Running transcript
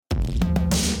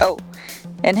Oh,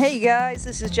 and hey guys,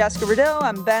 this is Jessica Burdeaux.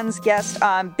 I'm Ben's guest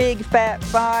on Big Fat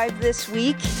 5 this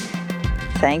week.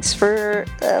 Thanks for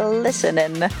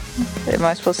listening. Am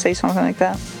I supposed to say something like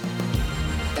that?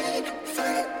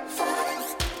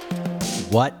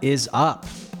 What is up?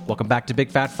 Welcome back to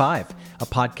Big Fat 5, a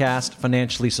podcast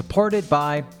financially supported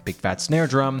by Big Fat Snare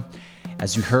Drum.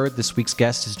 As you heard, this week's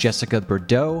guest is Jessica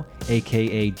Burdeaux,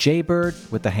 aka Jaybird,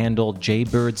 with the handle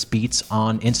JBirdsBeats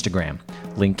on Instagram.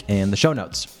 Link in the show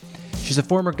notes. She's a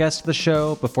former guest of the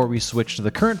show before we switched to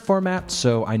the current format,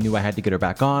 so I knew I had to get her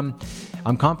back on.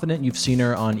 I'm confident you've seen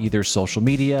her on either social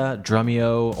media,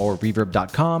 Drumeo, or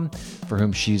Reverb.com, for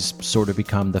whom she's sort of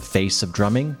become the face of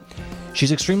drumming.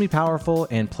 She's extremely powerful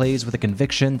and plays with a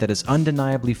conviction that is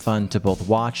undeniably fun to both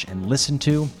watch and listen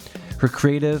to. Her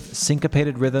creative,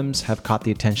 syncopated rhythms have caught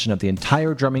the attention of the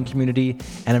entire drumming community,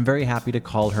 and I'm very happy to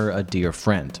call her a dear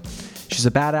friend. She's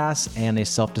a badass and a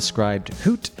self-described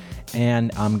hoot,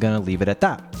 and I'm gonna leave it at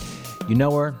that. You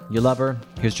know her, you love her.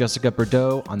 Here's Jessica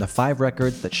Burdeaux on the 5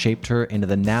 records that shaped her into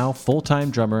the now full-time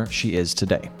drummer she is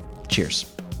today. Cheers.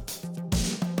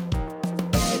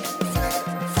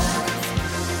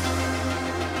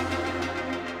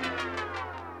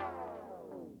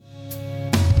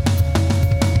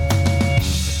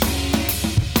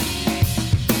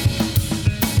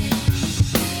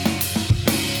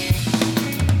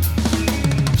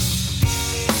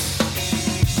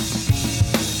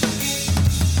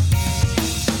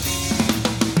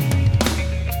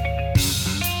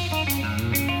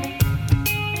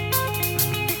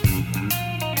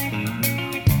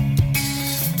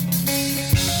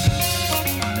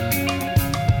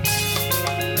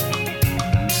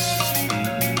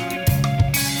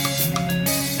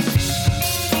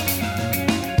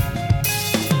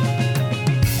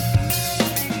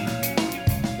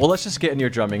 Well, let's just get in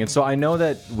your drumming. And so I know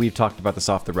that we've talked about this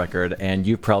off the record, and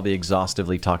you've probably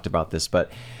exhaustively talked about this,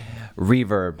 but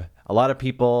Reverb. A lot of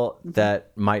people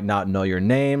that might not know your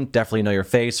name definitely know your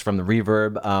face from the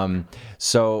Reverb.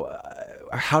 So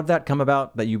how did that come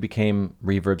about that you became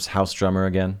Reverb's house drummer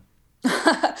again?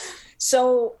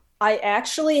 So I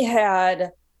actually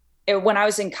had, when I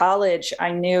was in college,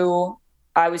 I knew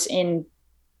I was in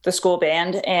the school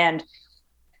band, and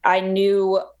I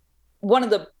knew one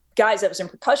of the guys that was in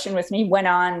percussion with me went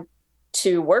on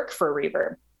to work for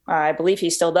Reverb. I believe he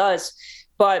still does,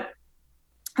 but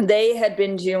they had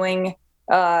been doing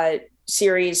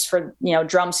series for,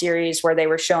 drum series where they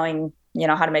were showing,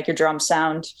 how to make your drums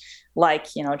sound like,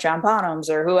 John Bonham's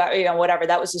or who, whatever.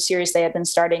 That was the series they had been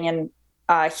starting. And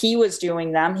he was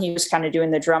doing them. He was kind of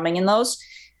doing the drumming in those.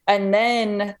 And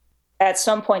then at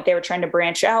some point they were trying to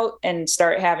branch out and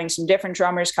start having some different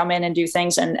drummers come in and do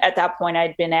things. And at that point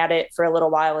I'd been at it for a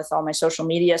little while with all my social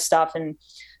media stuff. And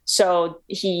so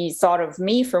he thought of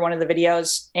me for one of the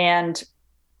videos. And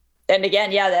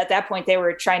again, at that point they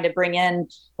were trying to bring in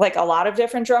like a lot of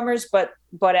different drummers, but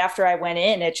after I went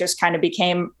in, it just kind of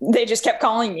became, they just kept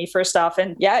calling me for stuff.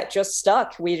 And it just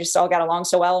stuck. We just all got along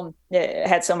so well and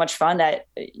had so much fun that,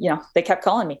 they kept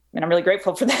calling me, and I'm really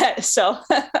grateful for that. So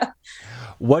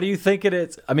what do you think it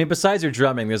is? I mean, besides your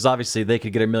drumming, there's obviously, they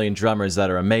could get a million drummers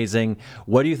that are amazing.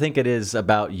 What do you think it is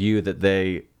about you that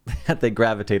they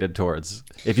gravitated towards?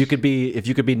 If you could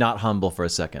be not humble for a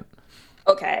second.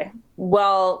 Okay.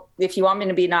 Well, if you want me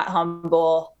to be not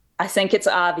humble, I think it's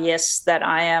obvious that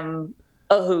I am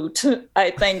a hoot. I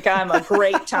think I'm a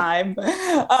great time.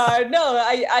 I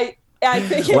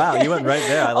think. Wow, you went right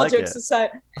there. I like it.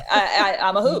 Aside,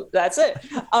 I'm a hoot. That's it.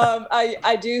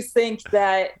 I do think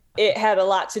that it had a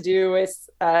lot to do with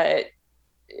our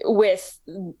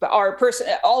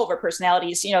all of our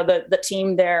personalities. The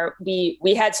team there.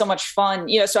 We had so much fun.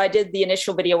 So I did the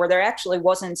initial video where there actually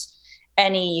wasn't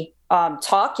any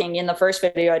talking in the first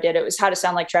video I did. It was how to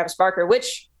sound like Travis Barker,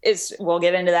 which is, we'll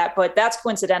get into that, but that's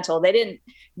coincidental. They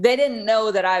didn't know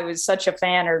that I was such a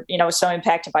fan or, so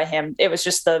impacted by him. It was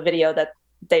just the video that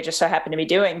they just so happened to be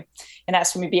doing and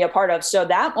asked me to be a part of. So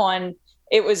that one,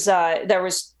 it was,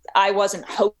 I wasn't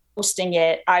hosting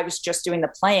it. I was just doing the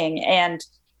playing. And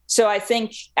so I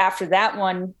think after that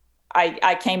one,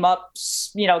 I came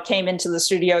into the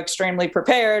studio extremely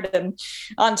prepared and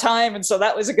on time. And so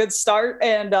that was a good start.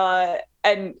 And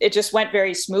it just went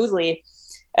very smoothly.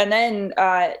 And then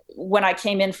when I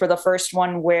came in for the first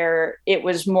one, where it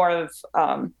was more of,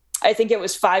 I think it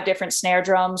was 5 different snare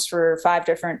drums for 5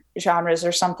 different genres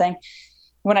or something.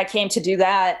 When I came to do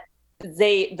that,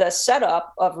 the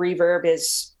setup of Reverb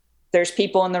is there's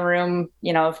people in the room,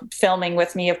 filming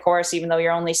with me, of course, even though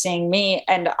you're only seeing me.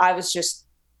 And I was just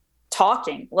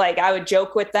talking, like I would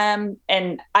joke with them,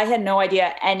 and I had no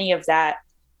idea any of that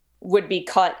would be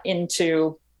cut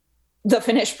into the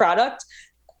finished product.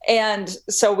 And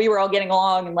so we were all getting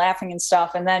along and laughing and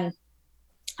stuff. And then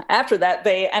after that,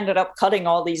 they ended up cutting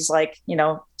all these like,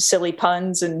 silly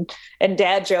puns and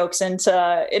dad jokes into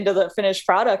the finished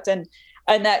product. And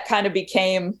that kind of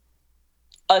became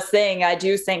a thing. I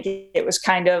do think it was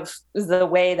kind of the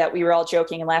way that we were all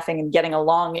joking and laughing and getting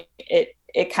along.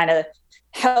 It kind of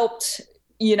helped,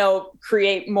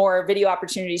 create more video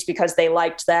opportunities because they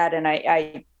liked that. And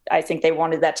I think they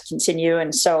wanted that to continue.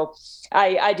 And so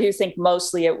I do think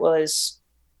mostly it was,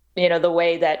 the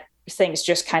way that things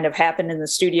just kind of happened in the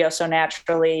studio so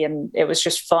naturally, and it was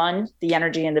just fun. The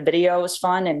energy in the video was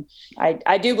fun. And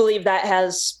I do believe that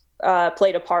has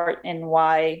played a part in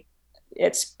why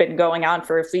it's been going on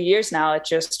for a few years now. It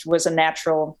just was a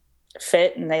natural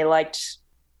fit, and they liked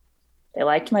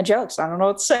my jokes. I don't know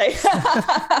what to say.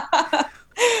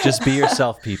 Just be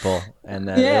yourself, people, and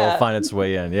then it'll find its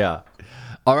way in. Yeah.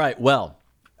 All right. Well,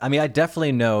 I mean, I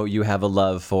definitely know you have a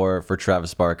love for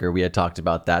Travis Barker. We had talked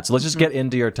about that. So let's just get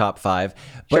into your top 5.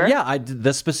 But sure. Yeah,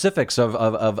 the specifics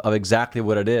of exactly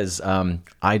what it is,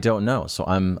 I don't know. So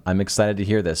I'm excited to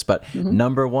hear this. But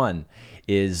number 1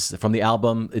 is from the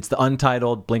album. It's the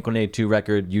untitled Blink-182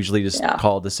 record, usually just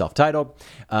called the self-titled,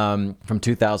 from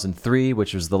 2003,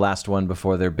 which was the last one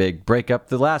before their big breakup,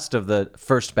 the last of the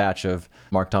first batch of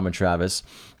Mark, Tom, and Travis.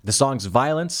 The song's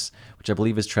Violence, which I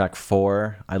believe is track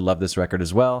 4. I love this record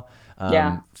as well.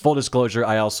 Full disclosure,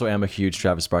 I also am a huge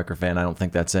Travis Barker fan. I don't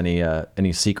think that's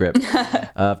any secret.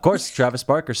 Of course, Travis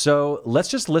Barker. So let's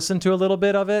just listen to a little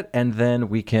bit of it, and then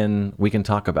we can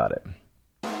talk about it.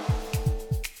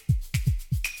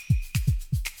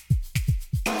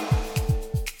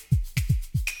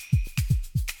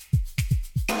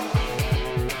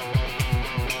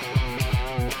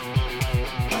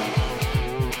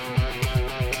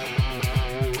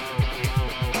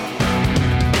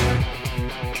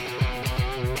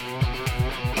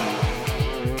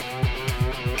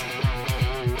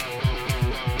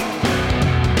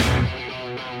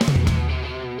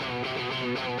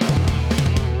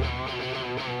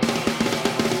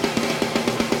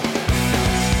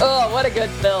 What a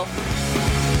good fill.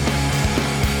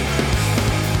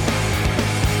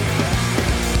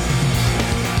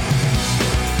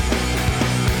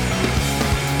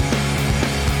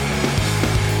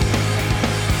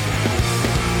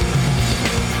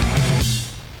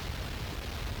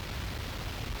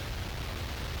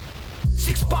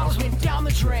 Six bottles went down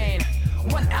the drain.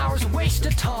 1 hour's a waste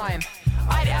of time.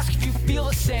 I'd ask if you feel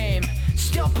the same.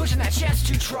 Still pushing that chance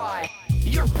to try.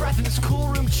 Your breath in this cool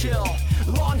room chill.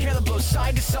 Long hair that blows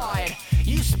side to side.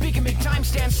 You speak and make time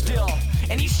stand still.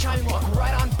 And each time you walk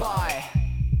right on by.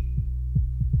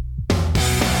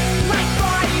 Like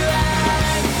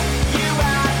violence, you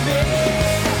have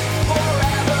been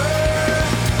forever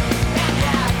and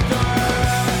after.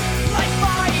 Like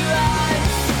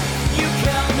violence, you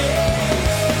kill me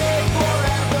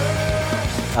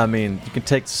forever. I mean, you can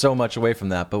take so much away from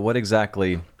that, but what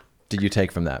exactly did you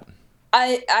take from that?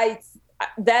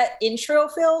 That intro,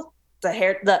 Phil, the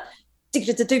hair, the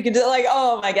like,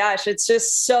 oh my gosh, it's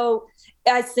just so.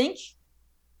 I think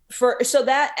so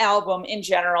that album in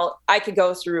general, I could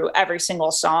go through every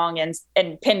single song and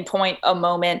pinpoint a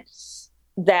moment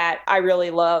that I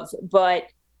really love, but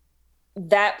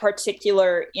that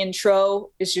particular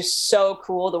intro is just so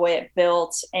cool the way it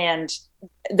built, and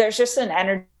there's just an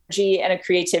energy and a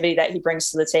creativity that he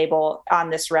brings to the table on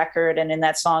this record and in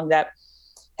that song that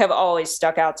have always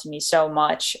stuck out to me so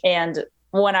much. And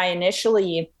when I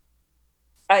initially,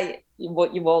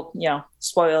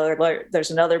 spoiler alert, there's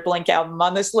another Blink album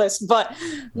on this list, but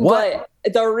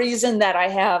the reason that I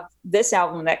have this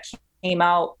album that came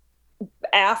out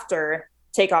after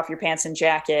Take Off Your Pants and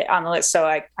Jacket on the list, so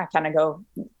I kind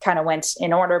of went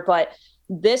in order, but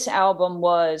this album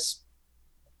was,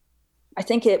 I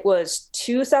think it was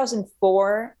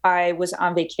 2004. I was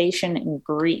on vacation in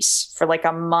Greece for like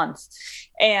a month.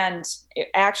 And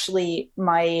I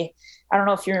don't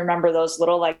know if you remember those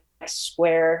little like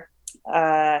square,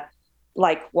 they're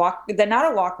not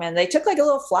a Walkman. They took like a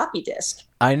little floppy disk.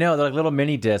 I know, they're like little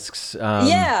mini discs.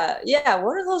 Yeah.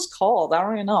 What are those called? I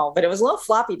don't even know, but it was a little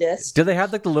floppy disk. Do they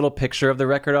have like the little picture of the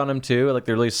record on them too? Like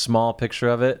the really small picture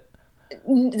of it?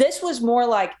 This was more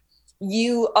like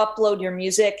you upload your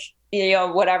music,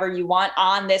 whatever you want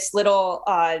on this little,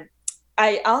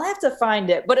 I'll have to find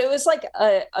it, but it was like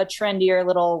a trendier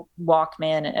little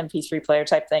Walkman MP3 player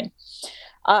type thing.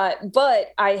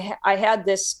 But I had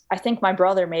this, I think my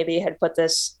brother maybe had put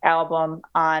this album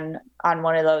on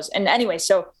one of those. And anyway,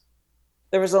 so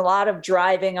there was a lot of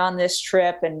driving on this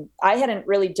trip, and I hadn't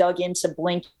really dug into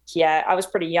Blink yet. I was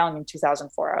pretty young in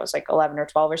 2004. I was like 11 or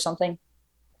 12 or something.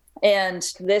 And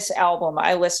this album,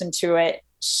 I listened to it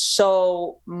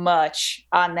so much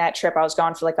on that trip. I was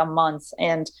gone for like a month,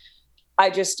 and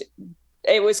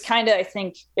it was kind of, I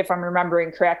think, if I'm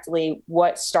remembering correctly,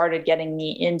 what started getting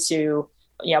me into,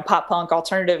 pop punk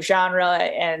alternative genre.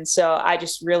 And so I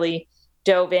just really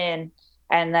dove in,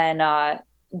 and then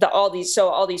all these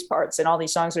parts and all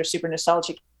these songs are super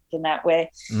nostalgic in that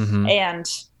way. Mm-hmm. And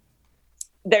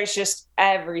there's just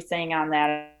everything on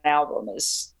that album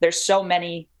there's so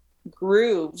many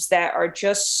grooves that are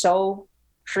just so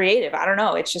creative. I don't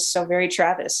know. It's just so very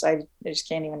Travis. I just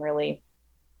can't even really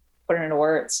put it into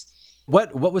words.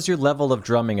 What was your level of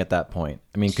drumming at that point?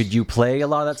 I mean, could you play a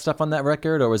lot of that stuff on that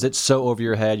record, or was it so over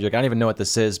your head? You're like, I don't even know what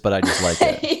this is, but I just like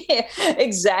it. Yeah,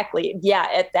 exactly. Yeah.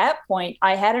 At that point,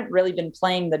 I hadn't really been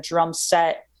playing the drum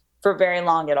set for very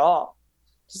long at all,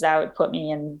 because that would put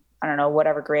me in, I don't know,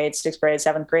 whatever grade, 6th grade,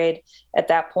 7th grade at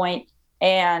that point.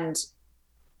 And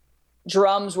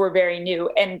drums were very new.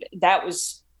 And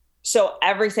so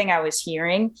everything I was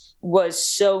hearing was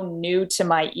so new to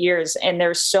my ears. And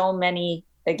there's so many,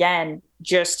 again,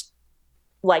 just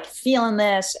like Feeling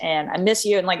This and I Miss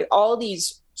You and like all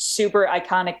these super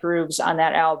iconic grooves on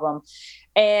that album.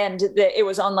 And it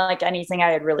was unlike anything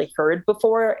I had really heard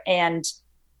before. And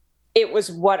it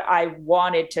was what I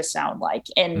wanted to sound like.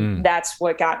 And that's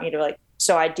what got me to like,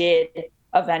 so I did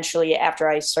eventually, after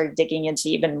I started digging into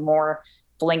even more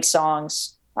Blink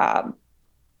songs, that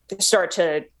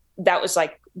was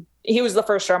like, he was the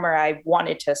first drummer I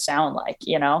wanted to sound like,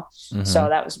 Mm-hmm. So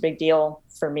that was a big deal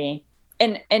for me.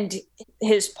 And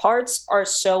his parts are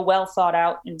so well thought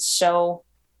out and so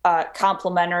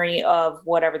complementary of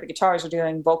whatever the guitars are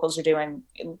doing, vocals are doing.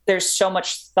 There's so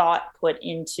much thought put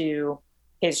into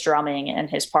his drumming and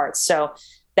his parts. So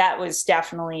that was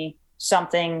definitely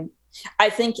something. I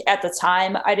think at the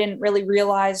time I didn't really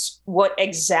realize what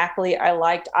exactly I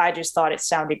liked. I just thought it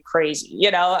sounded crazy.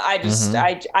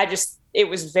 It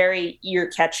was very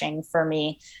ear catching for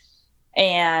me.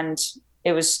 And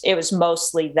it was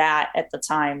mostly that at the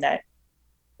time that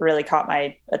really caught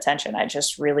my attention. I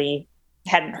just really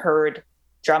hadn't heard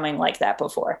drumming like that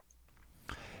before.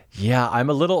 Yeah, I'm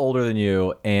a little older than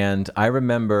you, and I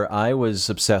remember I was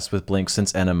obsessed with Blink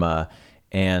since Enema,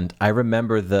 and I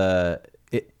remember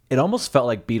it almost felt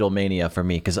like Beatlemania for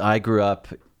me, because I grew up,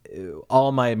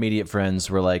 all my immediate friends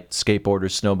were like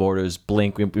skateboarders, snowboarders,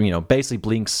 Blink, basically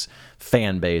Blink's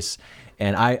fan base,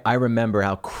 and I remember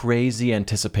how crazy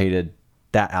anticipated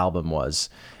that album was,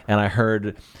 and I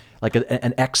heard like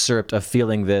an excerpt of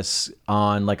Feeling This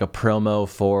on like a promo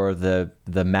for the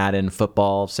Madden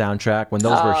football soundtrack when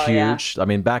those were huge. Yeah. I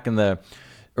mean, back in the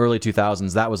early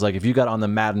 2000s, that was like, if you got on the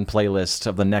Madden playlist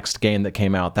of the next game that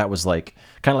came out, that was like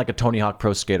kind of like a Tony Hawk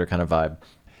Pro Skater kind of vibe.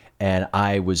 And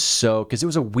I was because it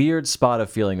was a weird spot of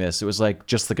Feeling This. It was like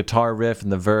just the guitar riff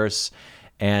and the verse.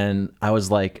 And I was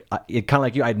like, it kind of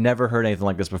like you, I'd never heard anything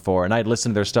like this before. And I'd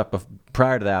listened to their stuff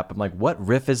prior to that. But I'm like, what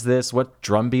riff is this? What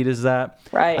drum beat is that?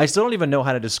 Right. I still don't even know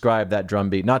how to describe that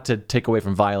drum beat. Not to take away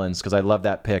from Violence, because I love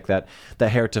that pick. That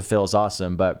Hair to Fill is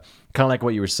awesome. But kind of like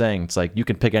what you were saying, it's like you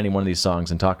can pick any one of these songs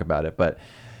and talk about it. But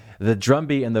the drum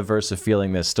beat and the verse of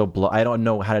Feeling This still I don't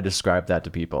know how to describe that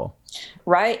to people.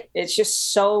 Right. It's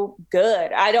just so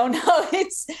good. I don't know.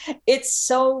 It's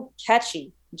so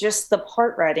catchy. Just the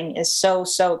part writing is so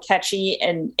catchy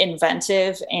and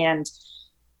inventive. And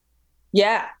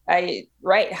yeah,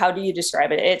 how do you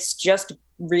describe it? It's just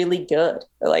really good.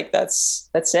 Like that's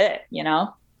it,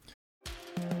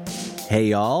 Hey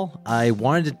y'all, I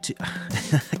wanted to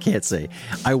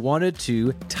I wanted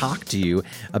to talk to you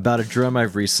about a drum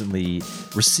I've recently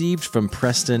received from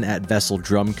Preston at Vessel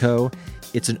Drum Co.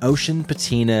 It's an ocean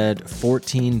patinaed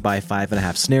 14 by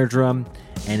 5.5 snare drum,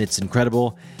 and it's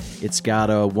incredible. It's got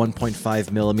a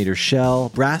 1.5 millimeter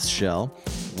brass shell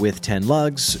with 10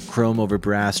 lugs, chrome over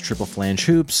brass triple flange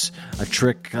hoops, a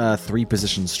trick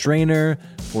 3-position strainer,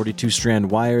 42 strand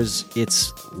wires.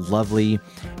 It's lovely,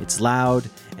 it's loud,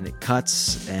 and it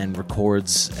cuts and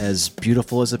records as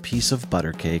beautiful as a piece of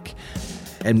butter cake.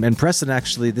 And Preston,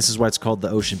 actually, this is why it's called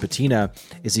the ocean patina,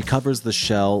 is he covers the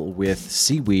shell with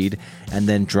seaweed and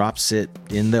then drops it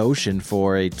in the ocean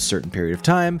for a certain period of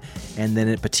time, and then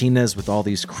it patinas with all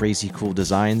these crazy cool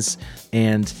designs.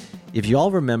 And if you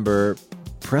all remember,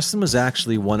 Preston was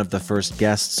actually one of the first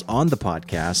guests on the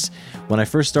podcast. When I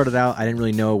first started out, I didn't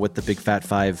really know what the Big Fat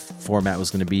 5 format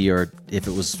was going to be, or if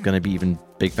it was going to be even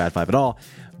Big Fat 5 at all.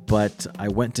 But I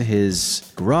went to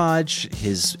his garage,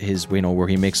 his where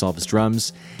he makes all of his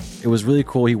drums. It was really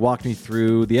cool. He walked me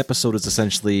through. The episode is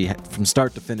essentially from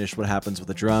start to finish what happens with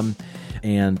a drum,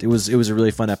 and it was a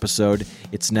really fun episode.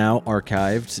 It's now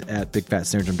archived at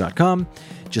bigfatsnaredrum.com,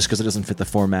 just because it doesn't fit the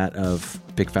format of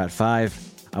Big Fat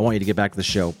 5. I want you to get back to the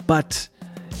show, but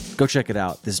Go check it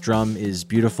out. This drum is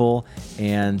beautiful,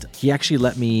 and he actually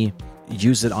let me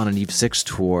use it on an Eve 6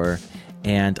 tour,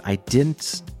 and I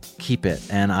didn't keep it,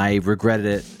 and I regretted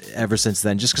it ever since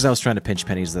then, just because I was trying to pinch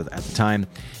pennies at the time,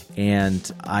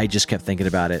 and I just kept thinking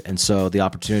about it. And so the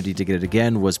opportunity to get it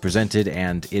again was presented,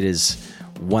 and it is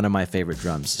one of my favorite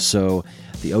drums. So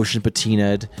the Ocean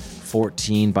Patinaed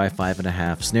 14 by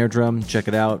 5.5 snare drum. Check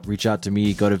it out. Reach out to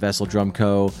me. Go to Vessel Drum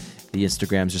Co. The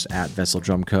Instagram's just at Vessel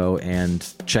Drum Co. and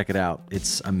check it out.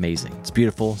 It's amazing. It's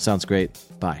beautiful. Sounds great.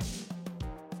 Bye.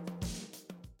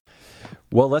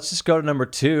 Well, let's just go to number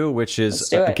 2, which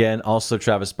is, again, also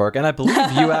Travis Barker. And I believe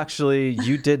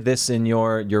you did this in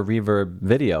your Reverb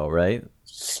video, right?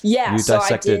 Yeah, so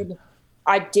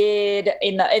I did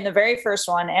in the very first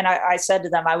one. And I said to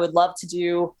them, I would love to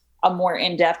do a more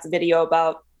in-depth video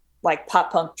about like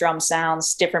pop punk drum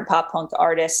sounds, different pop punk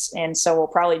artists. And so we'll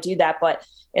probably do that. But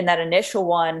in that initial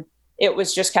one, it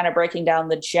was just kind of breaking down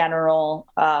the general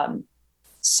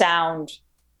sound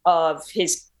of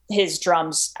his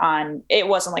drums on. It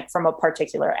wasn't like from a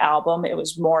particular album. It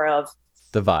was more of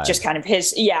the vibe, just kind of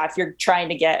his. Yeah. If you're trying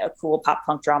to get a cool pop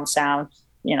punk drum sound,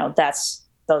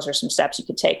 those are some steps you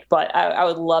could take, but I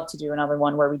would love to do another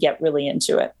one where we get really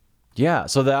into it. Yeah.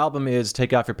 So the album is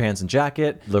Take Off Your Pants and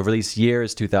Jacket. The release year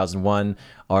is 2001.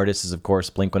 Artist is, of course,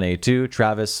 Blink-182.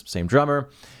 Travis, same drummer.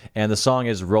 And the song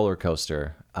is Roller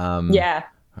Coaster. Yeah.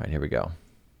 All right, here we go.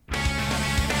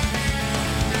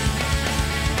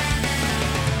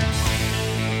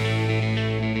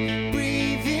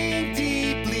 Breathing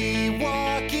deeply,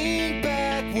 walking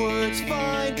backwards,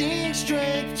 finding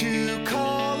strength to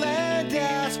call and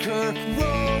ask her.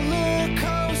 Roller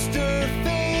coaster,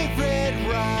 favorite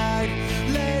ride.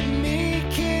 Let me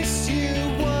kiss you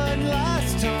one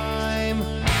last time.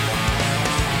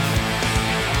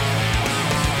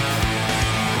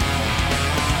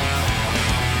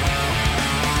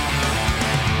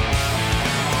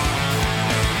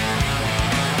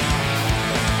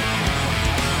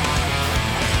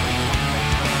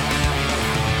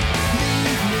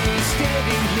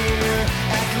 Standing here,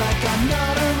 act like I'm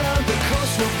not around. The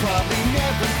coast will probably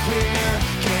never clear.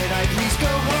 Can I please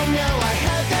go home now? I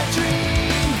had that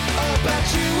dream about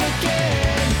you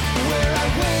again, where I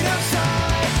wait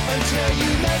outside until you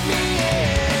let me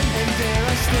in, and there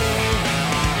I stay.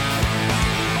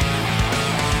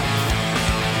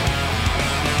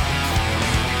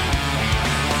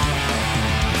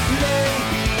 Lay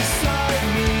beside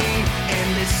me and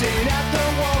listen at the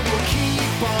wall. We'll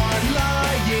keep on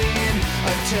lying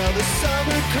until the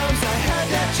summer comes. I had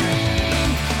that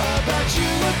dream about you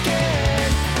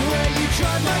again, where you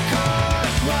drive my car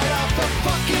right off the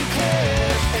fucking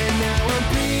cliff. And now I'm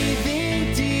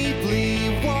breathing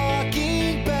deeply,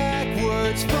 walking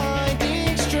backwards,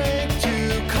 finding strength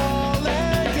to call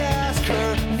and ask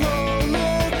her.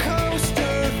 Roller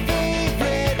coaster,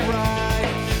 favorite ride.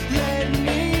 Let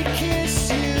me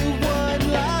kiss you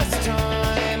one last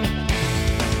time.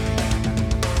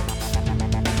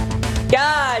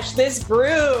 Gosh, this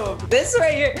groove, this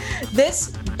right here,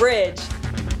 this bridge,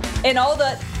 and all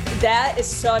that is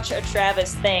such a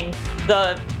Travis thing.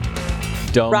 The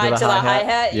Dome ride to the hi-hat.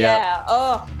 hi-hat. Yeah.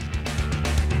 Oh.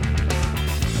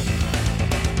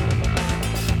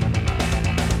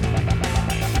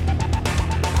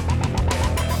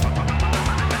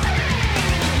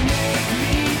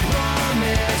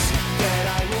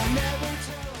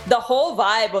 The whole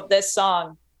vibe of this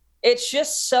song, it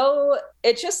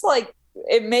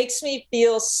makes me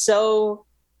feel so,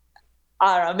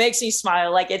 I don't know, it makes me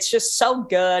smile. Like, it's just so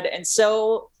good and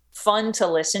so fun to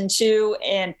listen to.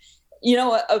 And,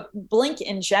 a Blink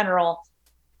in general,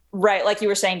 right, like you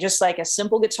were saying, just like a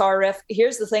simple guitar riff.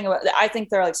 Here's the thing about, I think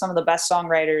they're like some of the best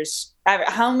songwriters.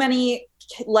 How many,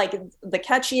 like the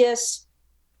catchiest,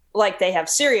 like they have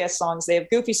serious songs, they have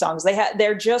goofy songs,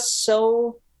 they're just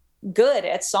so good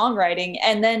at songwriting.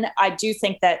 And then I do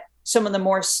think that some of the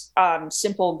more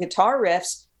simple guitar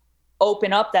riffs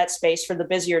open up that space for the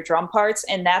busier drum parts,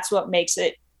 and that's what makes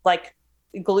it, like,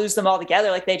 glues them all together.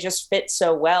 Like, they just fit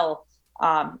so well,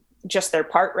 just their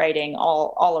part writing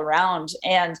all around.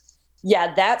 And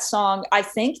yeah, that song, I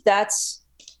think that's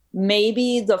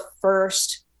maybe the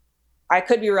first, I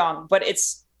could be wrong, but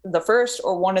it's the first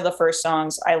or one of the first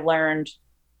songs I learned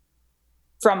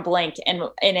from Blink, and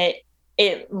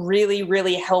it really,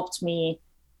 really helped me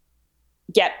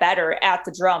get better at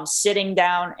the drums, sitting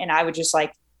down, and I would just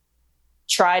like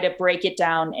try to break it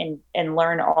down and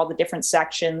learn all the different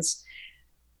sections.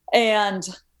 And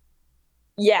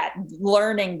yeah,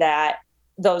 learning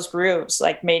those grooves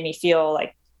like made me feel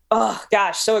like, oh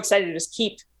gosh, so excited to just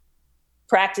keep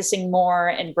practicing more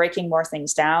and breaking more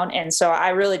things down. And so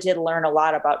I really did learn a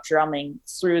lot about drumming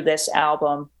through this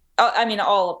album. I mean,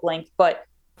 all of Blink, but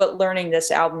learning this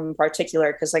album in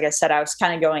particular, because like I said, I was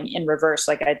kind of going in reverse.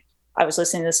 Like I was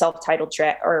listening to the self-titled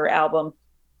track or album,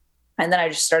 and then I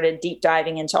just started deep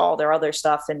diving into all their other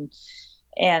stuff,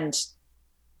 and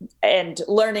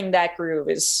learning that groove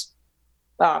is,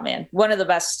 oh man, one of the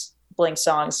best Blink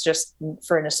songs just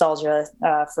for nostalgia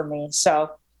for me.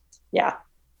 So yeah,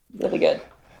 really good.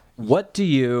 What do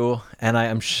you, and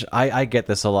I get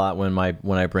this a lot when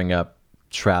I bring up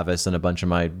Travis and a bunch of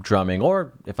my drumming,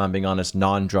 or if I'm being honest,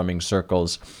 non-drumming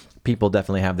circles, people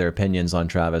definitely have their opinions on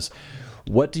Travis.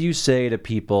 What do you say to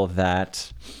people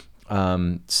that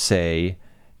say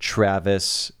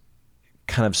Travis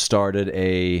kind of started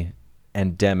a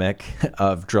endemic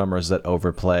of drummers that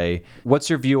overplay? What's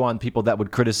your view on people that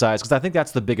would criticize? Because I think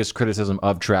that's the biggest criticism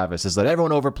of Travis, is that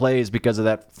everyone overplays because of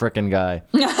that frickin' guy.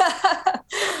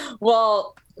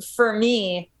 Well, for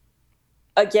me,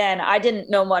 again, I didn't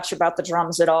know much about the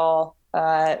drums at all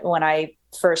when I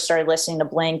first started listening to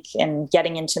Blink and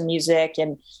getting into music,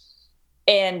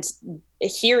 and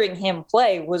hearing him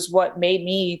play was what made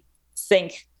me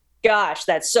think, gosh,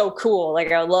 that's so cool.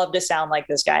 Like, I would love to sound like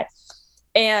this guy.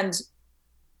 And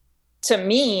to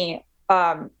me,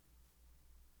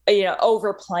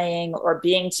 overplaying or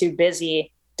being too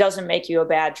busy doesn't make you a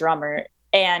bad drummer.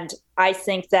 And I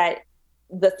think that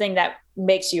the thing that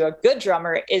makes you a good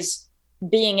drummer is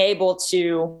being able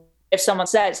to, if someone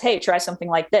says, hey, try something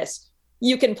like this,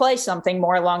 you can play something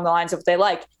more along the lines of what they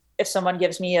like. If someone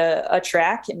gives me a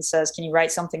track and says, can you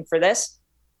write something for this?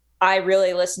 I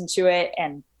really listen to it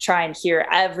and try and hear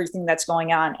everything that's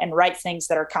going on and write things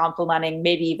that are complementing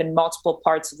maybe even multiple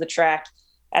parts of the track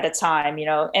at a time,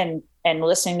 and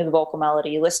listening to the vocal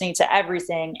melody, listening to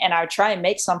everything. And I would try and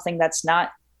make something that's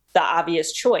not the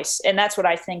obvious choice. And that's what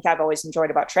I think I've always enjoyed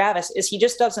about Travis, is he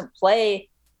just doesn't play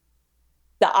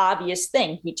the obvious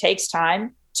thing. He takes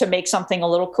time to make something a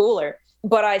little cooler.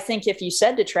 But I think if you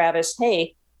said to Travis,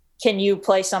 hey, can you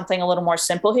play something a little more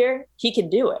simple here? He can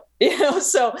do it.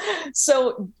 So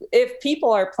if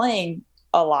people are playing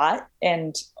a lot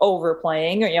and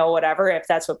overplaying, or whatever, if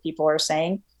that's what people are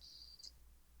saying,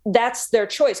 that's their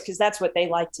choice, because that's what they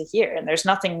like to hear. And there's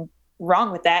nothing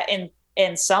wrong with that.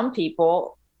 And some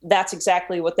people, that's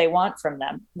exactly what they want from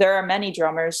them. There are many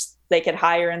drummers they could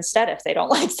hire instead if they don't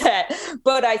like that.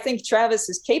 But I think Travis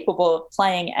is capable of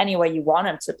playing any way you want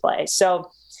him to play.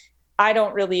 So I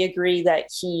don't really agree that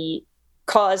he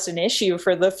caused an issue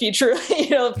for the future,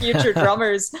 future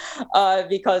drummers,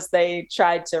 because they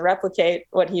tried to replicate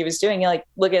what he was doing. Like,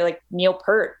 look at Neil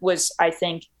Peart was, I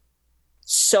think,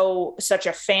 such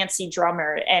a fancy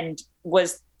drummer and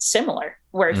was similar,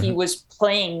 where he was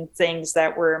playing things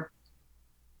that were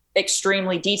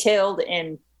extremely detailed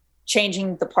and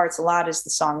changing the parts a lot as the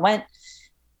song went.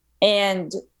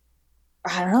 And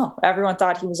I don't know, everyone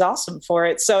thought he was awesome for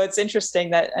it. So it's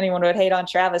interesting that anyone would hate on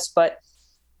Travis, but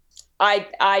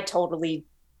I totally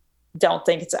don't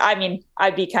think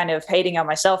I'd be kind of hating on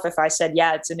myself if I said,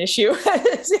 yeah, it's an issue,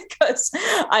 because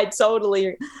I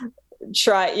totally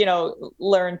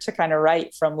learn to kind of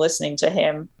write from listening to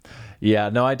him. Yeah,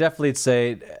 no, I definitely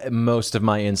say most of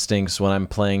my instincts when I'm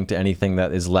playing to anything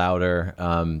that is louder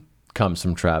comes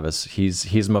from Travis.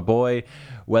 He's my boy.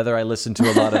 Whether I listen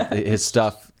to a lot of his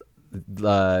stuff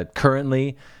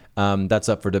currently, that's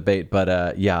up for debate.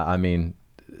 But yeah, I mean,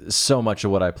 so much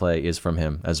of what I play is from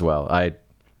him as well. I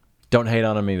don't hate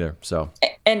on him either. So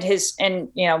and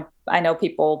I know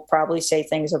people probably say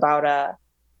things about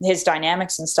his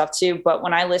dynamics and stuff too. But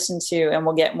when I listen to, and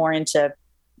we'll get more into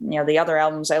the other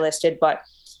albums I listed, but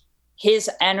his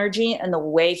energy and the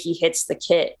way he hits the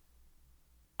kit,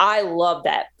 I love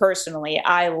that personally.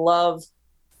 I love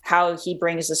how he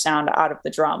brings the sound out of the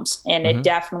drums, and it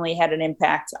definitely had an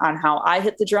impact on how I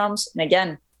hit the drums. And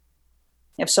again,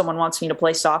 if someone wants me to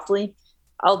play softly,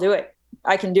 I'll do it.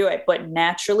 I can do it. But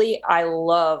naturally, I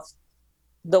love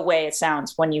the way it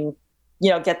sounds when you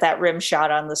get that rim shot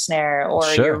on the snare, or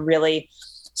you're really,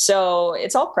 so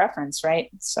it's all preference, right?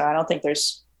 So I don't think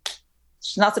there's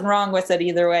nothing wrong with it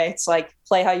either way. It's like,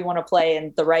 play how you want to play,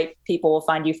 and the right people will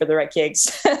find you for the right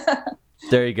gigs.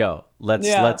 There you go. Let's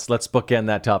bookend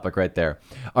that topic right there.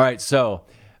 All right. So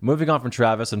moving on from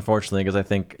Travis, unfortunately, because I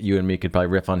think you and me could probably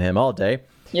riff on him all day.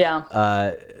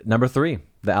 Yeah. Number 3,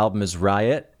 the album is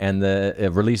Riot, and the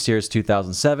release year is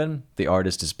 2007. The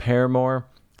artist is Paramore.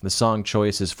 The song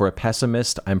choice is For a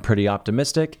Pessimist, I'm Pretty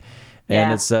Optimistic.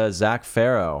 And it's Zach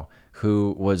Farrow,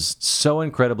 who was so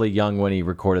incredibly young when he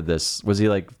recorded this. Was he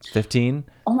like 15?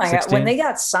 Oh my 16? God. When they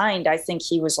got signed, I think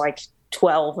he was like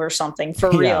 12 or something,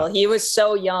 for real. He was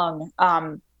so young.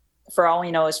 For All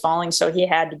We Know Is Falling. So he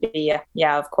had to be,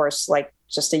 yeah, of course, like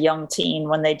just a young teen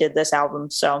when they did this album.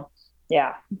 So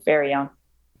yeah, very young.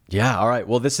 Yeah. All right.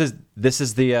 Well, this is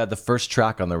the first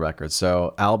track on the record.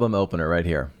 So album opener right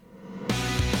here.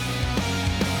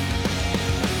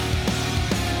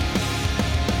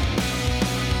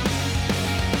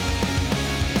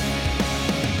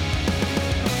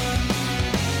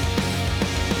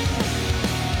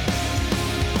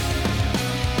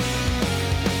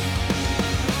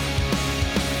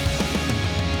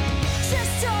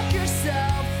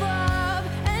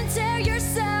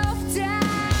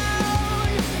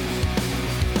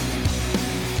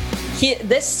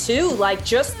 This too, like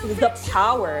just the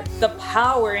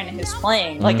power in his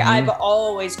playing. Like I've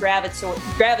always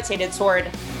gravitated toward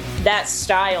that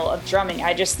style of drumming.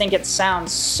 I just think it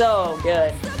sounds so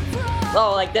good.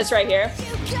 Oh, like this right here.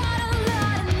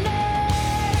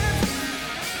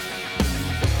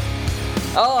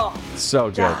 Oh, so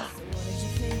good.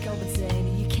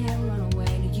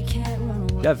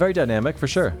 Yeah, very dynamic for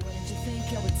sure.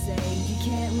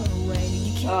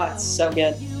 Oh, it's so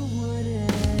good.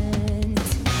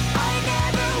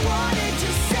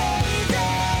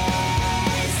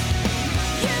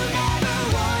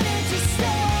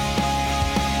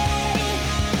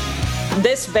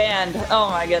 This band,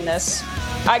 oh my goodness.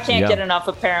 I can't get enough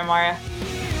of Paramore.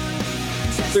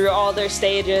 Through all their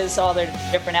stages, all their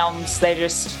different albums, they're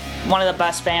just one of the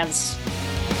best bands.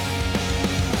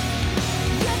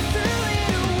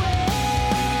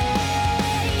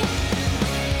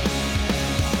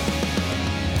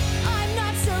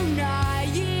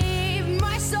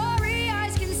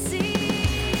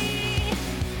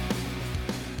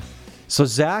 So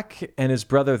Zach and his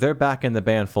brother, they're back in the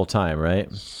band full time,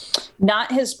 right?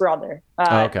 Not his brother.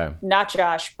 Okay. Not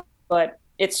Josh, but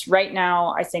it's right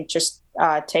now, I think, just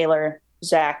Taylor,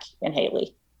 Zach, and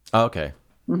Haley. Okay.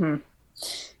 Mm-hmm.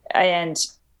 And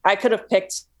I could have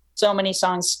picked so many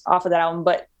songs off of that album,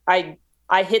 but I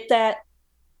hit that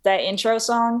intro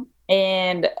song,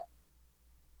 and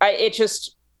it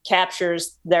just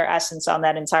captures their essence on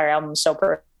that entire album so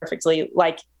perfectly.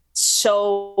 Like,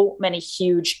 so many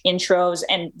huge intros,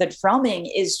 and the drumming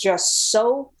is just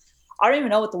so, I don't even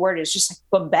know what the word is, just like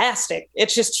bombastic.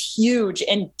 It's just huge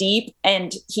and deep,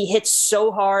 and he hits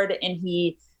so hard, and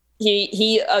he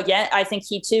again, I think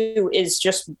he too is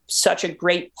just such a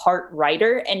great part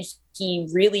writer, and he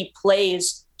really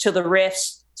plays to the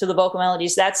riffs, to the vocal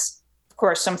melodies. That's of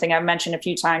course something I've mentioned a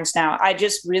few times now. I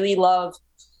just really love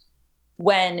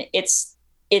when it's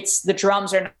the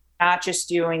drums are not just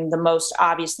doing the most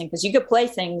obvious thing, because you could play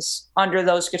things under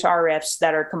those guitar riffs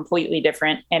that are completely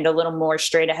different and a little more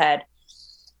straight ahead,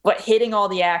 but hitting all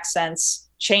the accents,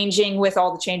 changing with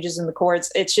all the changes in the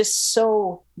chords, it's just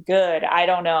so good. I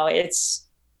don't know. It's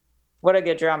what a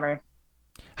good drummer.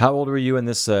 How old were you when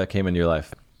this came into your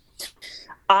life?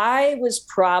 I was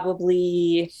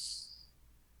probably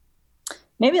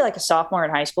maybe like a sophomore in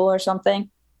high school or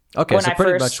something. Okay, so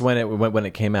pretty much when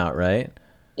it came out, right?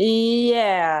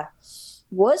 Yeah.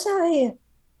 Was I?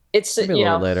 It's maybe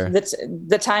a little later.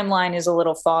 The timeline is a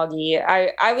little foggy.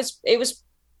 I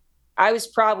was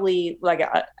probably like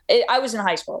I was in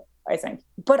high school, I think.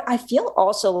 But I feel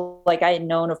also like I had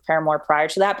known of Paramore prior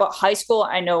to that. But high school,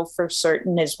 I know for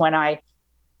certain, is when I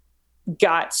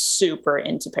got super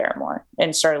into Paramore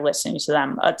and started listening to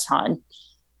them a ton.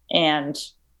 And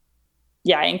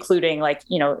yeah, including like,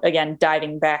 again,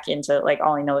 diving back into like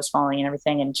All I Know Is Falling and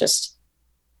everything, and just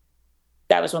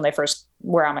that was when they first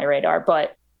were on my radar.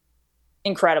 But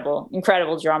incredible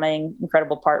drumming,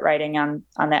 incredible part writing on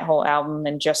that whole album.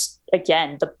 And just,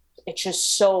 again, it's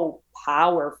just so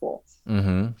powerful.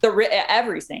 Mm-hmm.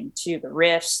 Everything too, the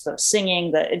riffs, the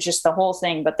singing, just the whole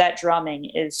thing. But that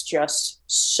drumming is just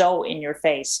so in your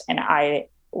face, and I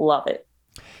love it.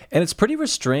 And it's pretty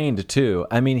restrained too.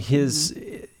 I mean, he's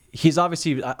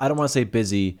obviously, I don't want to say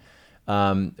busy,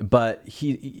 but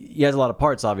he has a lot of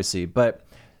parts, obviously, but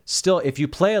still, if you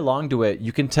play along to it,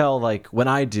 you can tell, like when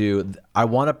I do, I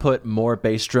want to put more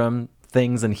bass drum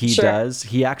things than he does.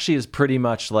 He actually is pretty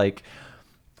much like,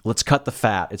 let's cut the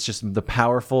fat. It's just the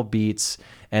powerful beats,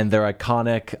 and they're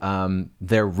iconic.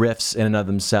 They're riffs in and of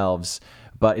themselves,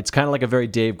 but it's kind of like a very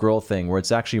Dave Grohl thing where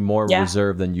it's actually more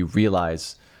reserved than you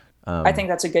realize. I think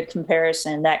that's a good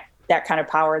comparison. That kind of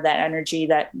power, that energy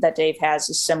that Dave has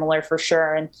is similar for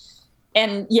sure.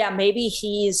 And yeah, maybe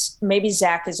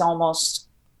Zach is almost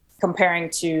comparing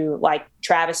to like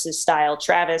Travis's style.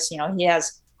 Travis, he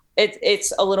has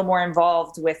it's a little more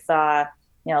involved with the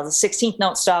 16th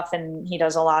note stuff, and he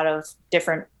does a lot of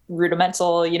different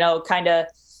rudimental, kind of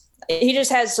he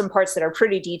just has some parts that are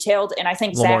pretty detailed, and I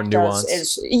think Zach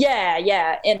does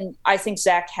and I think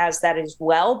Zach has that as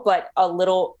well, but a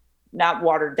little not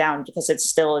watered down because it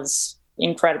still is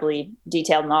incredibly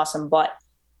detailed and awesome, but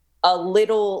a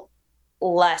little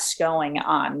less going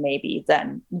on maybe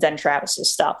than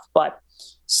Travis's stuff, but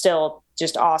still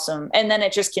just awesome. And then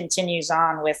it just continues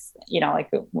on with, like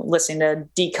listening to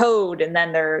Decode, and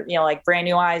then they're, like Brand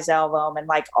New Eyes album, and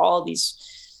like all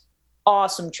these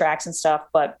awesome tracks and stuff.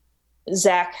 But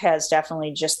Zach has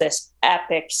definitely just this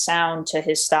epic sound to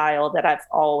his style that I've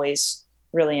always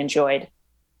really enjoyed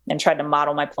and tried to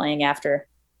model my playing after.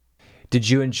 Did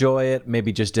you enjoy it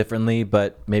maybe just differently,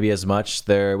 but maybe as much?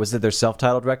 Was it their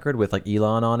self-titled record with like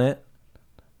Elon on it?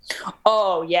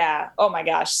 Oh yeah. Oh my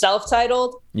gosh.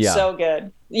 Self-titled. Yeah. So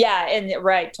good. Yeah. And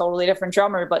right. Totally different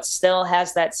drummer, but still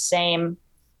has that same,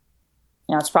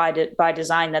 it's probably by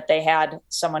design that they had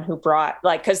someone who brought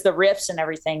cause the riffs and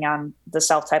everything on the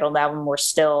self-titled album were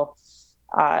still,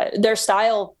 their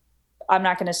style. I'm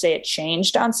not going to say it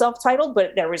changed on self-titled,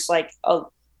 but there was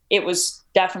it was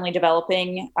definitely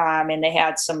developing. And they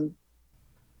had some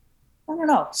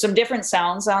different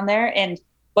sounds on there,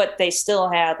 but they still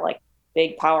had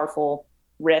big, powerful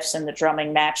riffs, and the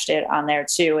drumming matched it on there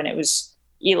too. And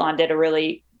Elon did a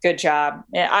really good job.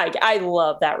 I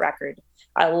love that record.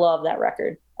 I love that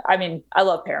record. I mean, I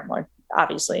love Paramore,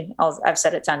 obviously. I've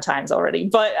said it 10 times already,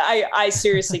 but I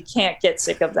seriously can't get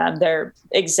sick of them. They're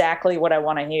exactly what I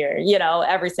want to hear.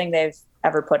 Everything they've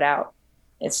ever put out.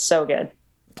 It's so good.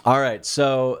 All right.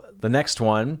 So the next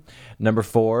one, number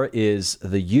 4, is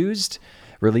The Used.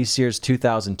 Release year is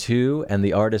 2002, and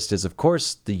the artist is, of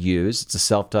course, The Used. It's a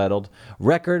self-titled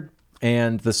record,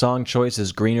 and the song choice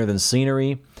is Greener Than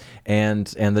Scenery, and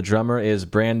the drummer is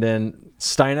Brandon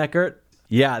Steineckert.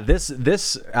 Yeah,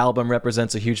 this album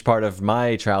represents a huge part of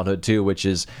my childhood too, which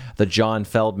is the John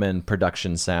Feldman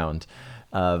production sound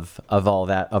of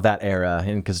that era,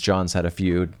 and because John's had a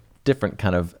few different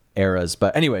kind of eras.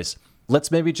 But anyways, let's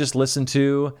maybe just listen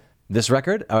to this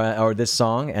record or this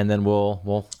song, and then we'll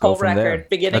go whole from record, there.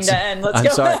 beginning to end. Let's go.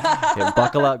 I'm sorry. Yeah,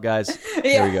 buckle up, guys.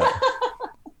 Yeah. Here we go.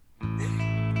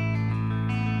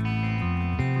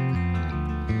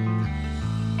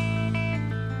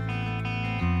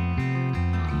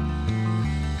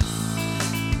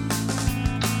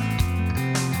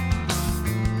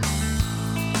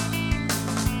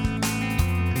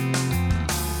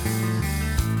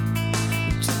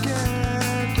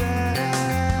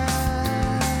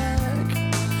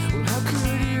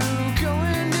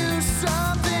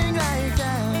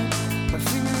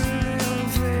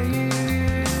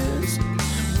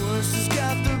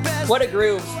 What a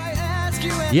groove.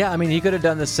 Yeah, I mean, he could have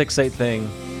done the 6/8 thing.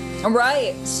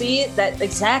 Right. See, that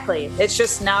exactly. It's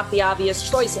just not the obvious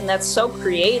choice, and that's so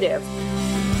creative.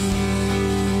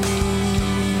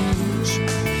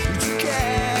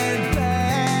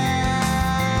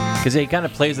 Because he kind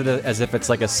of plays it as if it's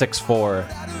like a 6/4.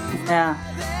 Yeah.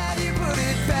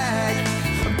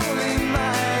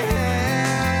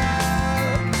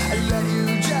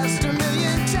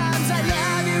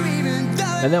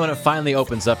 And then when it finally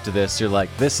opens up to this, you're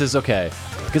like, this is okay.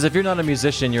 Because if you're not a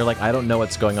musician, you're like, I don't know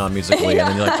what's going on musically. And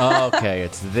then you're like, oh, okay,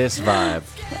 it's this vibe.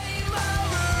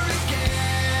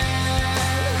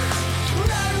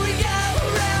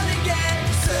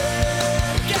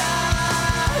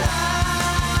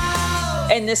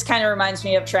 And this kind of reminds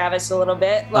me of Travis a little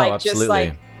bit.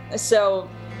 Absolutely. So.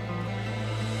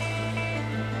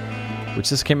 Which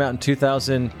this came out in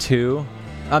 2002.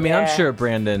 I mean, I'm sure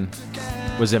Brandon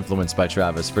was influenced by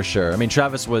Travis for sure. I mean,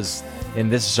 Travis was in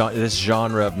this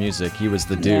genre of music. He was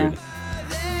the dude.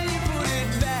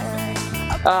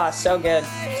 Ah, so good.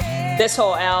 This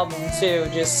whole album too,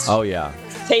 just oh yeah.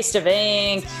 Taste of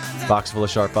Ink. Box Full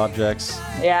of Sharp Objects.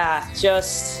 Yeah,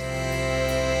 just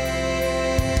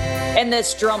and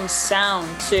this drum sound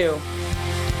too.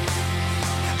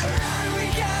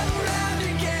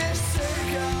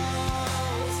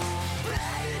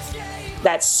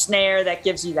 That snare that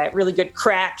gives you that really good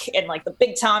crack and like the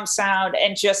big tom sound,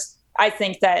 and just I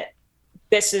think that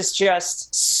this is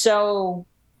just so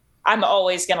I'm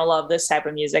always gonna love this type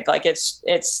of music. Like it's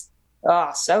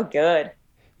so good.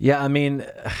 Yeah, I mean,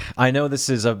 I know this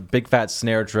is a Big Fat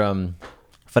Snare Drum,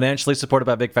 financially supported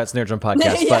by Big Fat Snare Drum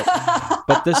podcast,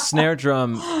 but this snare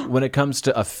drum, when it comes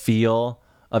to a feel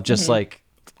of just like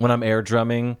when I'm air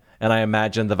drumming and I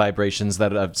imagine the vibrations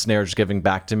that a snare is giving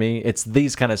back to me, it's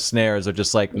these kind of snares are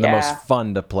just like the most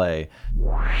fun to play.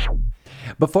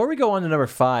 Before we go on to number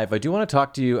 5, I do want to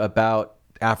talk to you about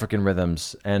African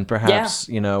rhythms and perhaps,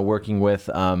 working with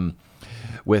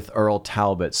Earl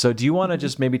Talbot. So do you want to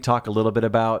just maybe talk a little bit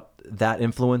about that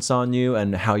influence on you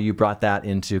and how you brought that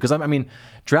into, because I mean,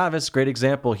 Travis, great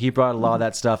example. He brought a lot of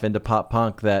that stuff into pop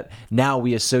punk that now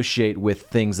we associate with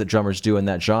things that drummers do in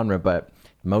that genre, but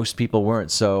most people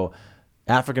weren't. So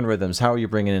African rhythms, how are you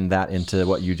bringing in that into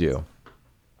what you do?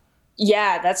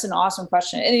 Yeah, that's an awesome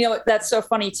question. And, you know, that's so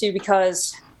funny too,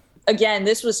 because again,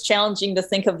 this was challenging to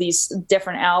think of these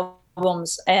different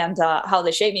albums and how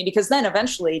they shape me, because then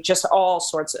eventually just all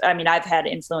sorts I mean, I've had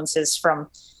influences from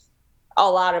a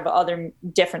lot of other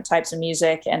different types of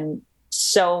music and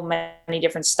so many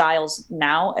different styles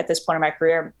now at this point in my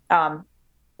career.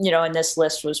 You know, and this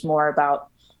list was more about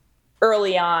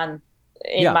early on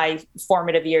in my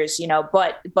formative years, you know,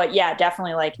 but yeah,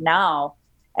 definitely like now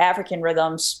African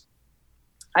rhythms,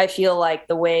 I feel like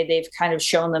the way they've kind of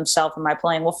shown themselves in my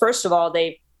playing. Well, first of all,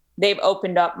 they've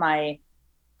opened up my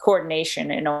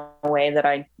coordination in a way that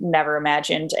I never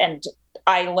imagined. And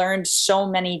I learned so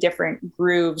many different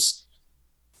grooves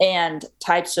and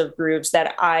types of grooves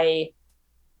that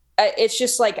it's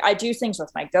just like, I do things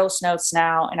with my ghost notes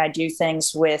now. And I do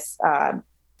things with,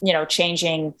 you know,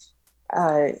 changing,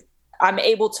 I'm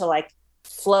able to like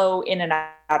flow in and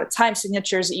out of time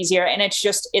signatures easier. And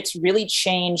it's really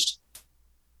changed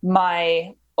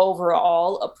my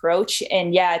overall approach.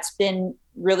 And yeah, it's been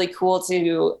really cool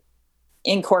to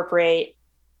incorporate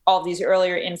all these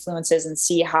earlier influences and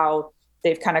see how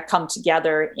they've kind of come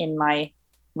together in my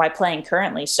playing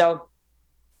currently. So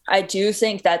I do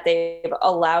think that they've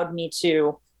allowed me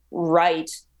to write,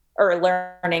 or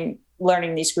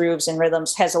learning these grooves and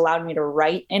rhythms has allowed me to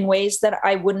write in ways that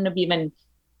I wouldn't have even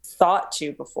thought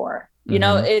to before. You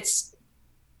know, it's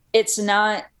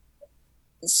not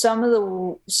some of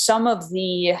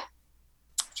the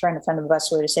trying to find the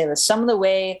best way to say this. Some of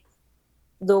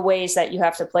the ways that you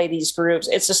have to play these grooves,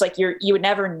 it's just like you would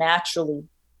never naturally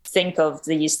think of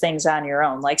these things on your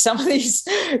own. Like some of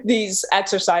these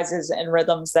exercises and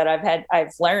rhythms that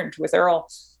I've learned with Earl.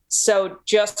 So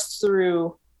just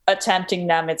through attempting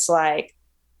them, it's like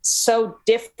so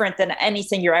different than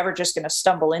anything you're ever just going to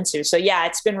stumble into. So yeah,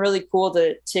 it's been really cool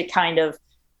to kind of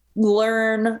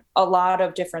learn a lot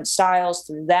of different styles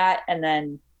through that. And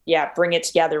then, yeah, bring it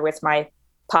together with my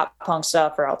pop punk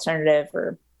stuff or alternative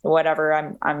or whatever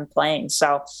I'm playing.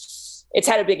 So it's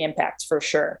had a big impact for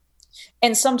sure.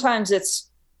 And sometimes it's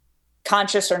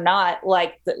conscious or not,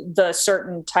 like the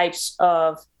certain types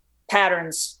of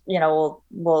patterns, you know,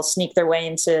 will sneak their way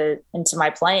into my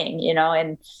playing, you know,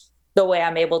 and the way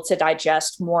I'm able to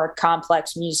digest more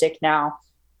complex music now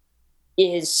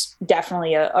is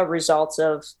definitely a result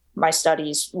of my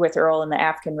studies with Earl and the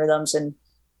African rhythms. And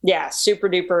yeah, super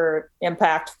duper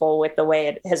impactful with the way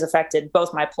it has affected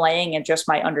both my playing and just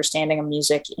my understanding of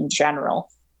music in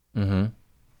general. Mm-hmm.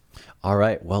 All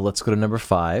right. Well, let's go to number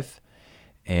 5.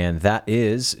 And that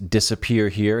is Disappear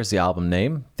Here is the album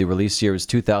name. The release year is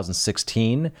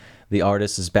 2016. The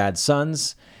artist is Bad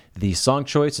Sons. The song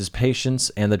choice is Patience.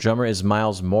 And the drummer is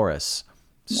Miles Morris.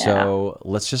 Yeah. So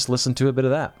let's just listen to a bit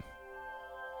of that.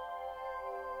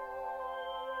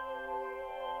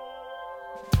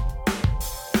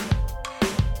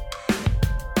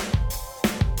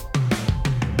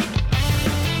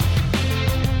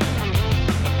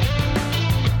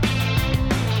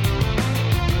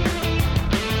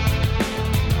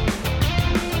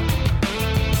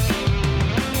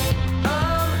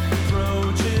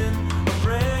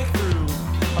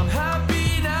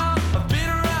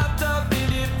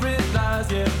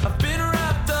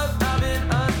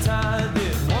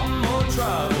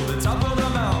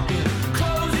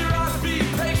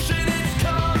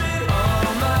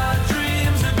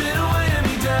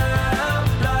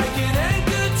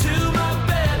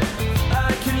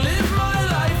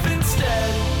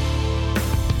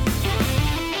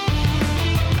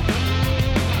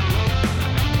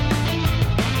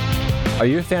 Are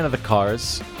you a fan of the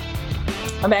Cars?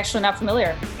 I'm actually not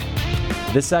familiar.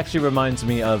 This actually reminds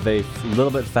me of a little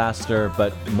bit faster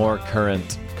but more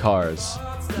current Cars.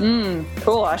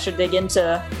 Cool. I should dig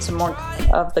into some more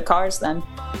of the Cars then.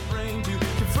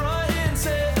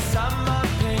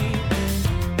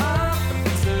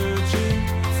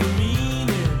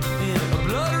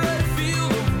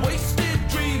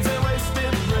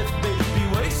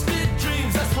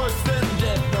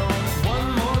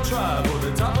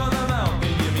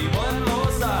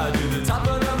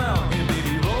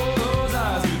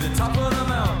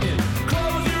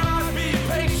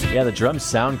 Yeah, the drums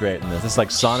sound great in this. It's like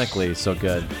sonically so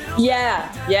good.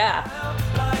 Yeah.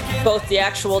 Both the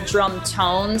actual drum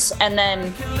tones and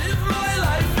then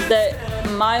the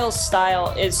Miles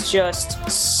style is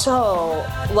just so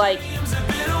like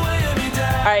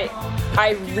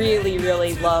I really,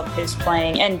 really love his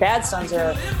playing. And Bad Sons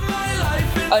are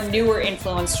a newer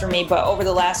influence for me, but over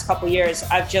the last couple years,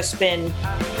 I've just been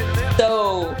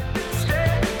so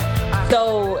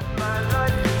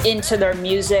into their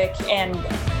music. And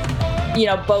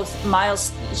both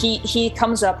Miles, he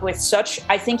comes up with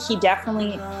I think he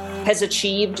definitely has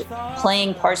achieved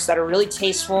playing parts that are really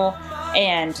tasteful,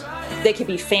 and they could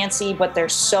be fancy, but they're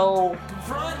so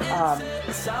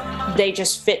they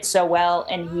just fit so well,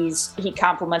 and he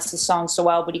complements the song so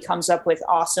well, but he comes up with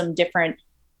awesome different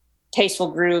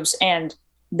tasteful grooves. And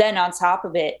then on top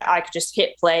of it, I could just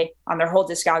hit play on their whole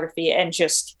discography and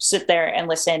just sit there and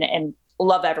listen and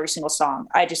love every single song.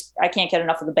 I can't get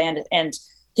enough of the band and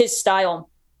his style.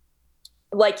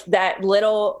 Like that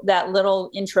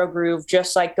little intro groove,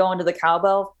 just like going to the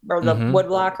cowbell or the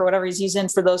woodblock or whatever he's using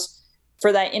for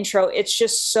that intro. It's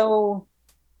just so,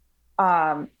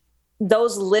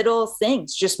 those little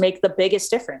things just make the biggest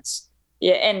difference.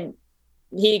 Yeah. And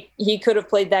he could have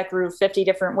played that groove 50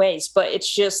 different ways, but it's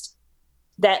just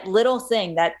that little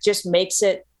thing that just makes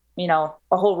it, a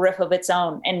whole riff of its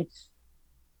own. And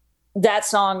that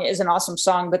song is an awesome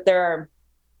song, but there are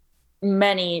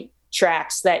many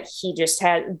tracks that he just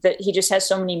has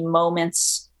so many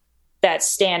moments that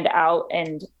stand out,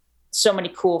 and so many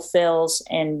cool fills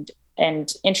and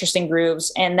interesting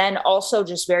grooves, and then also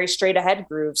just very straight ahead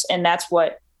grooves. And that's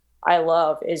what I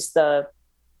love, is the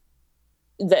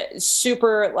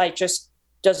super, like, just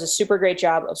does a super great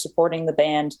job of supporting the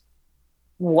band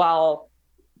while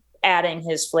adding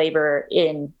his flavor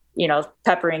in,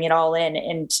 peppering it all in.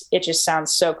 And it just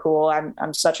sounds so cool.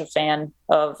 I'm such a fan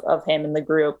of him and the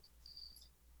group.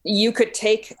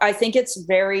 I think it's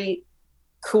very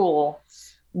cool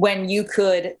when you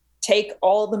could take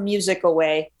all the music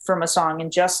away from a song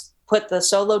and just put the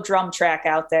solo drum track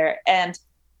out there, and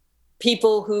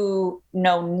people who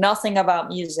know nothing about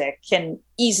music can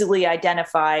easily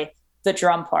identify the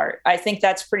drum part. I think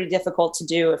that's pretty difficult to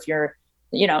do if you're,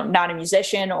 not a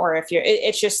musician, or if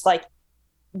it's just like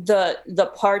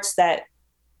the parts that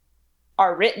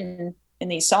are written in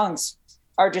these songs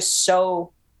are just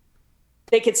so,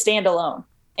 they could stand alone.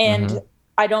 And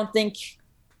I don't think,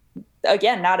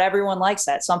 again, not everyone likes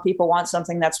that. Some people want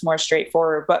something that's more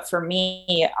straightforward, but for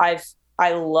me,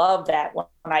 I love that when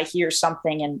I hear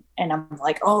something and I'm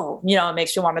like, oh, it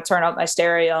makes me want to turn up my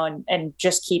stereo and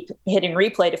just keep hitting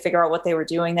replay to figure out what they were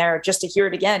doing there, just to hear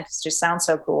it again, because it just sounds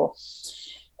so cool.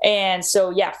 And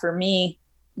so, yeah, for me,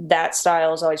 that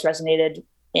style has always resonated.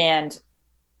 And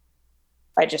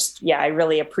I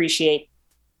really appreciate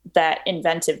that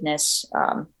inventiveness,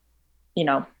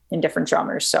 in different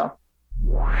drummers. So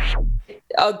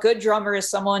a good drummer is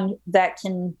someone that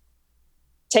can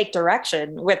take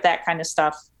direction with that kind of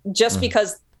stuff, just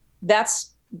because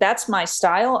that's my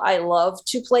style. I love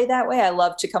to play that way. I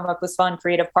love to come up with fun,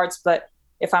 creative parts. But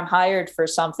if I'm hired for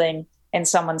something and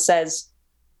someone says,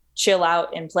 chill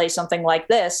out and play something like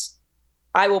this,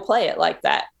 I will play it like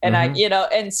that. And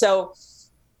and so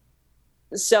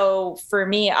for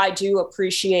me, I do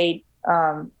appreciate,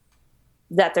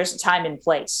 that there's a time and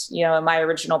place, in my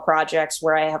original projects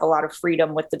where I have a lot of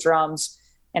freedom with the drums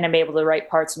and I'm able to write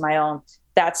parts of my own.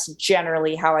 That's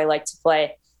generally how I like to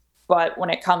play. But when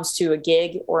it comes to a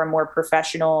gig or a more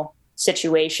professional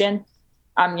situation,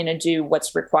 I'm going to do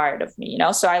what's required of me,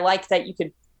 So I like that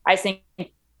I think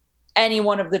any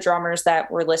one of the drummers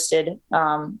that were listed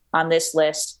on this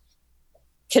list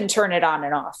can turn it on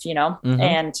and off,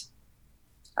 and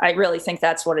I really think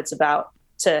that's what it's about,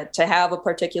 to have a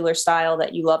particular style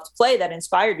that you love to play that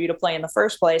inspired you to play in the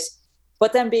first place,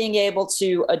 but then being able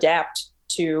to adapt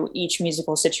to each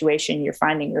musical situation you're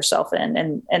finding yourself in.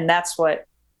 And that's what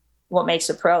makes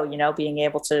a pro, being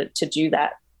able to do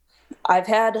that. I've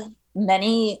had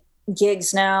many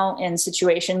gigs now in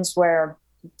situations where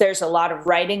there's a lot of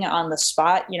writing on the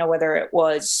spot, whether it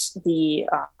was the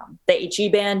HE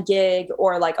band gig,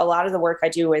 or like a lot of the work I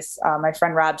do with my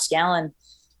friend Rob Scallon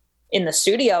in the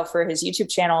studio for his YouTube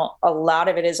channel. A lot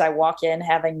of it is I walk in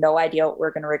having no idea what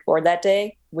we're going to record that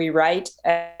day. We write,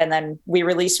 and then we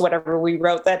release whatever we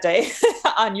wrote that day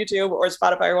on YouTube or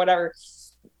Spotify or whatever.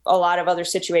 A lot of other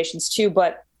situations too.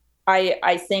 But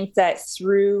I think that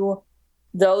through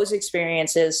those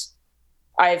experiences,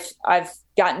 I've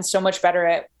gotten so much better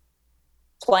at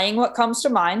playing what comes to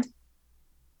mind,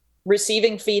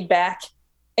 receiving feedback,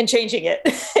 and changing it,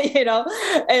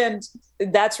 and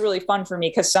that's really fun for me,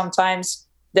 because sometimes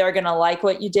they're going to like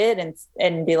what you did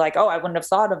and be like, oh, I wouldn't have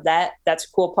thought of that. That's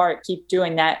a cool part. Keep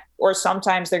doing that. Or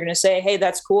sometimes they're going to say, hey,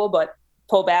 that's cool, but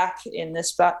pull back in this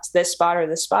spot, or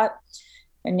this spot.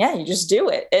 And yeah, you just do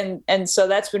it. And so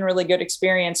that's been really good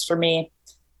experience for me,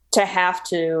 to have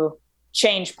to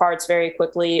change parts very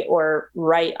quickly or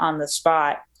write on the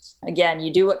spot. again,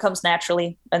 you do what comes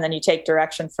naturally and then you take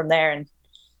direction from there. And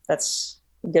that's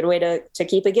a good way to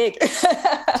keep a gig.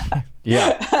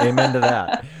 Yeah, amen to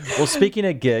that. Well, speaking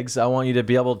of gigs, I want you to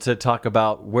be able to talk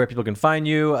about where people can find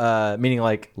you, meaning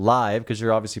like live, because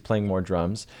you're obviously playing more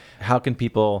drums. How can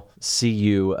people see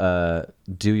you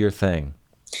do your thing?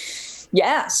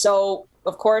 Yeah, so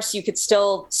of course you could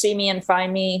still see me and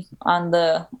find me on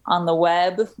the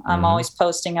web. I'm always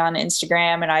posting on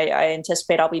Instagram, and I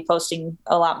anticipate I'll be posting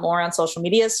a lot more on social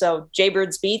media. So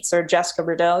Jaybird's Beats or Jessica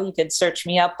Burdeaux, you could search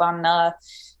me up on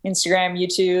Instagram,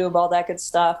 YouTube, all that good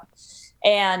stuff.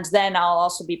 And then I'll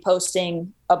also be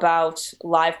posting about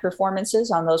live performances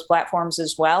on those platforms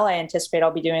as well. I anticipate I'll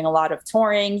be doing a lot of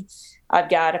touring. I've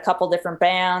got a couple different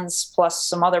bands plus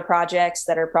some other projects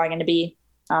that are probably going to be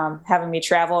having me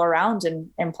travel around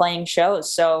and playing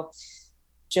shows. So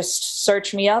just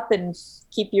search me up and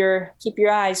keep your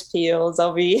eyes peeled.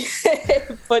 I'll be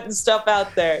putting stuff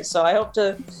out there. So I hope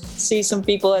to see some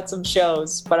people at some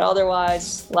shows, but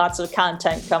otherwise lots of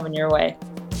content coming your way.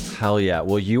 Hell yeah.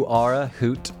 Well, you are a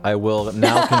hoot. I will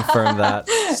now confirm that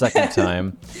second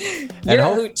time. You're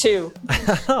a hoot too.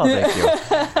 Oh, thank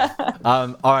you.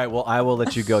 All right. Well, I will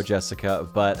let you go, Jessica,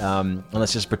 but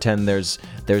let's just pretend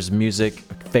there's music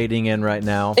fading in right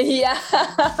now. Yeah.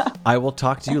 I will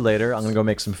talk to you later. I'm going to go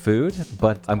make some food,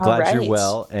 but I'm glad you're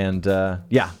well. And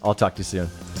yeah, I'll talk to you soon.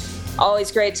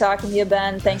 Always great talking to you,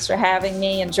 Ben. Thanks for having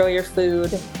me. Enjoy your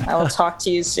food. I will talk to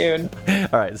you soon.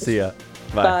 All right. See ya.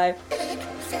 Bye.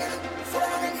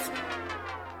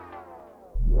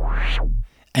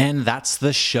 And that's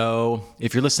the show.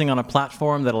 If you're listening on a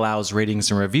platform that allows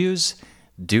ratings and reviews,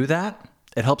 do that.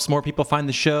 It helps more people find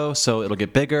the show, so it'll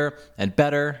get bigger and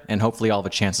better, and hopefully I'll have a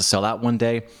chance to sell out one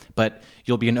day. But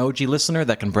you'll be an OG listener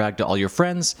that can brag to all your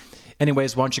friends.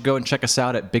 Anyways, why don't you go and check us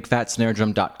out at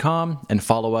bigfatsnaredrum.com and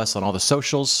follow us on all the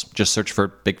socials. Just search for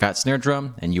Big Fat Snare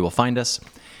Drum and you will find us.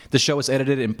 The show is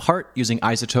edited in part using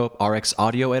iZotope RX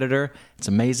Audio Editor. It's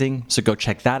amazing, so go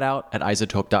check that out at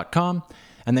iZotope.com.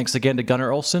 And thanks again to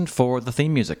Gunnar Olsen for the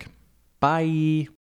theme music. Bye!